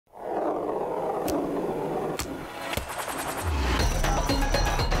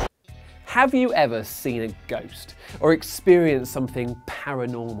Have you ever seen a ghost or experienced something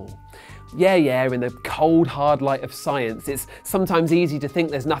paranormal? Yeah, in the cold, hard light of science, it's sometimes easy to think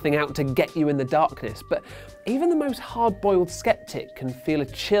there's nothing out to get you in the darkness, but even the most hard-boiled skeptic can feel a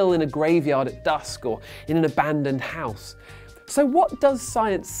chill in a graveyard at dusk or in an abandoned house. So what does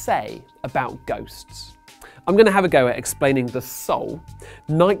science say about ghosts? I'm going to have a go at explaining the soul,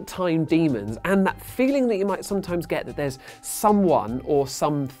 nighttime demons, and that feeling that you might sometimes get that there's someone or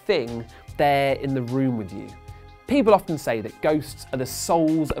something there in the room with you. People often say that ghosts are the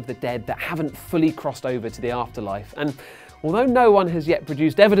souls of the dead that haven't fully crossed over to the afterlife, and although no one has yet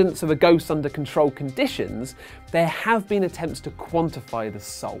produced evidence of a ghost under controlled conditions, there have been attempts to quantify the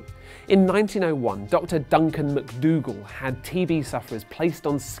soul. In 1901, Dr. Duncan McDougall had TB sufferers placed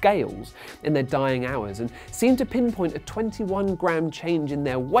on scales in their dying hours and seemed to pinpoint a 21-gram change in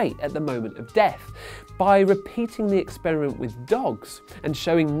their weight at the moment of death. By repeating the experiment with dogs and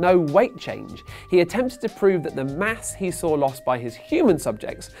showing no weight change, he attempted to prove that the mass he saw lost by his human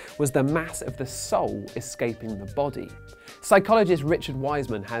subjects was the mass of the soul escaping the body. Psychologist Richard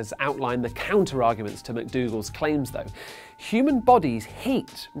Wiseman has outlined the counter-arguments to McDougall's claims though. Human bodies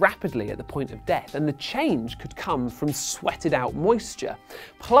heat rapidly at the point of death, and the change could come from sweated out moisture.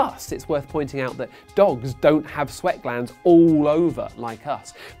 Plus, it's worth pointing out that dogs don't have sweat glands all over like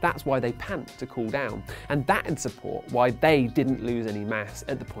us. That's why they pant to cool down, and that'd support why they didn't lose any mass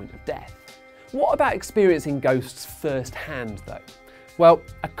at the point of death. What about experiencing ghosts firsthand though? Well,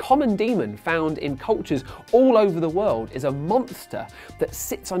 a common demon found in cultures all over the world is a monster that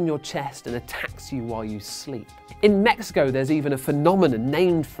sits on your chest and attacks you while you sleep. In Mexico, there's even a phenomenon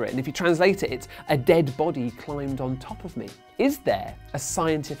named for it, and if you translate it, it's "a dead body climbed on top of me." Is there a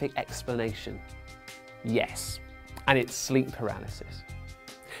scientific explanation? Yes, and it's sleep paralysis.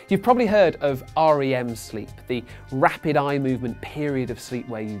 You've probably heard of REM sleep, the rapid eye movement period of sleep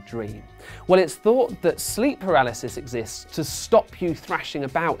where you dream. Well, it's thought that sleep paralysis exists to stop you thrashing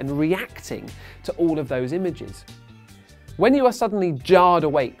about and reacting to all of those images. When you are suddenly jarred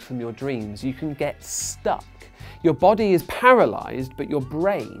awake from your dreams, you can get stuck. Your body is paralysed, but your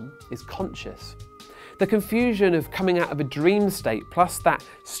brain is conscious. The confusion of coming out of a dream state plus that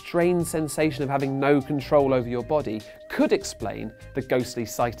strange sensation of having no control over your body could explain the ghostly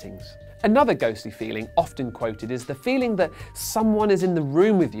sightings. Another ghostly feeling often quoted is the feeling that someone is in the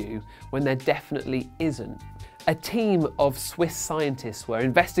room with you when there definitely isn't. A team of Swiss scientists were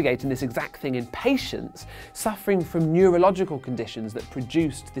investigating this exact thing in patients suffering from neurological conditions that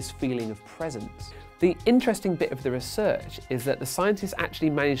produced this feeling of presence. The interesting bit of the research is that the scientists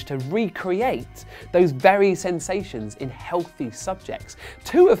actually managed to recreate those very sensations in healthy subjects,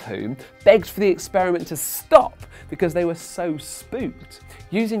 two of whom begged for the experiment to stop because they were so spooked.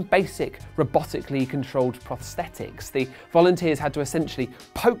 Using basic robotically controlled prosthetics, the volunteers had to essentially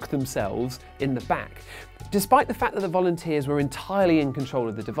poke themselves in the back. Despite the fact that the volunteers were entirely in control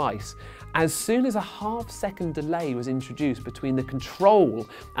of the device, as soon as a half-second delay was introduced between the control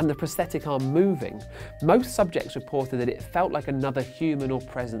and the prosthetic arm moving, most subjects reported that it felt like another human or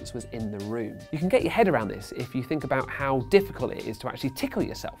presence was in the room. You can get your head around this if you think about how difficult it is to actually tickle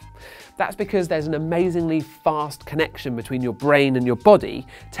yourself. That's because there's an amazingly fast connection between your brain and your body,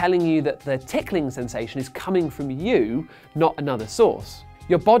 telling you that the tickling sensation is coming from you, not another source.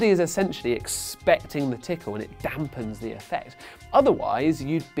 Your body is essentially expecting the tickle and it dampens the effect. Otherwise,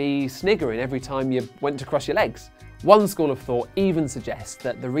 you'd be sniggering every time you went to cross your legs. One school of thought even suggests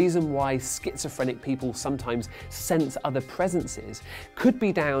that the reason why schizophrenic people sometimes sense other presences could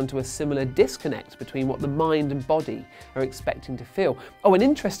be down to a similar disconnect between what the mind and body are expecting to feel. Oh, and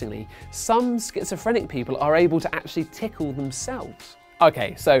interestingly, some schizophrenic people are able to actually tickle themselves.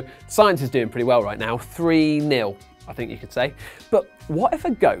 Okay, so science is doing pretty well right now, 3-0. I think you could say. But what if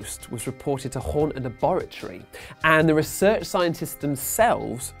a ghost was reported to haunt a laboratory and the research scientists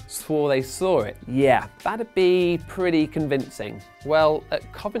themselves swore they saw it? Yeah, that'd be pretty convincing. Well,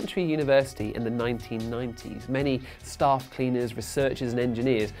 at Coventry University in the 1990s, many staff cleaners, researchers and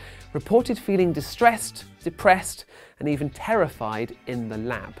engineers reported feeling distressed, depressed and even terrified in the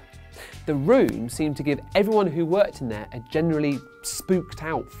lab. The room seemed to give everyone who worked in there a generally spooked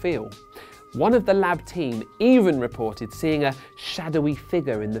out feel. One of the lab team even reported seeing a shadowy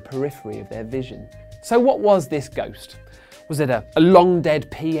figure in the periphery of their vision. So what was this ghost? Was it a long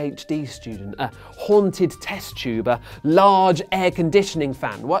dead PhD student, a haunted test tube, a large air conditioning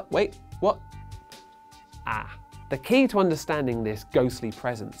fan? What? The key to understanding this ghostly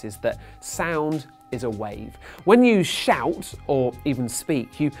presence is that sound is a wave. When you shout or even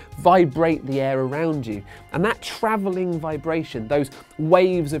speak, you vibrate the air around you, and that travelling vibration, those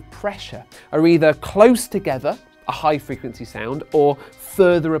waves of pressure, are either close together, a high frequency sound, or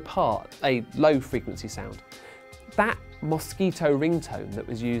further apart, a low frequency sound. That mosquito ringtone that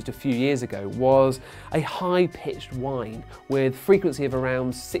was used a few years ago was a high-pitched whine with frequency of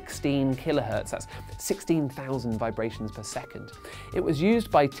around 16 kilohertz, that's 16,000 vibrations per second. It was used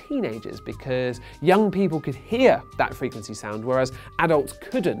by teenagers because young people could hear that frequency sound, whereas adults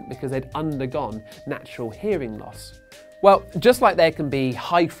couldn't because they'd undergone natural hearing loss. Well, just like there can be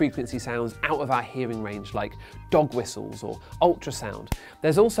high-frequency sounds out of our hearing range, like dog whistles or ultrasound,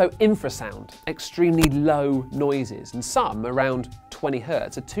 there's also infrasound, extremely low noises, and some, around 20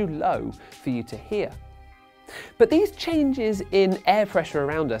 hertz, are too low for you to hear. But these changes in air pressure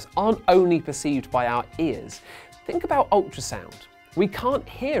around us aren't only perceived by our ears. Think about ultrasound. We can't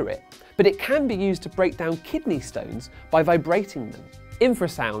hear it, but it can be used to break down kidney stones by vibrating them.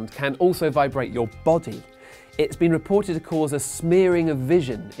 Infrasound can also vibrate your body. It's been reported to cause a smearing of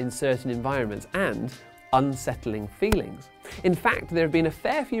vision in certain environments and unsettling feelings. In fact, there have been a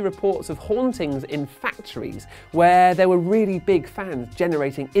fair few reports of hauntings in factories where there were really big fans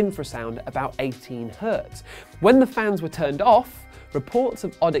generating infrasound at about 18 hertz. When the fans were turned off, reports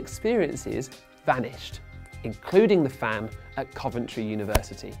of odd experiences vanished, including the fan at Coventry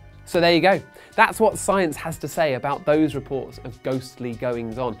University. So there you go. That's what science has to say about those reports of ghostly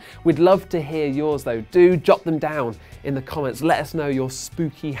goings-on. We'd love to hear yours though. Do jot them down in the comments. Let us know your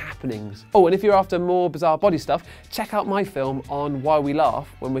spooky happenings. Oh, and if you're after more bizarre body stuff, check out my film on why we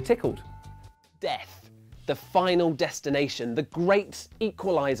laugh when we're tickled. Death. The final destination, the great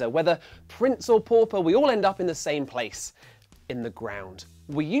equalizer. Whether prince or pauper, we all end up in the same place, in the ground.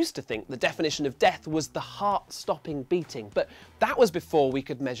 We used to think the definition of death was the heart stopping beating, but that was before we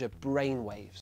could measure brain waves.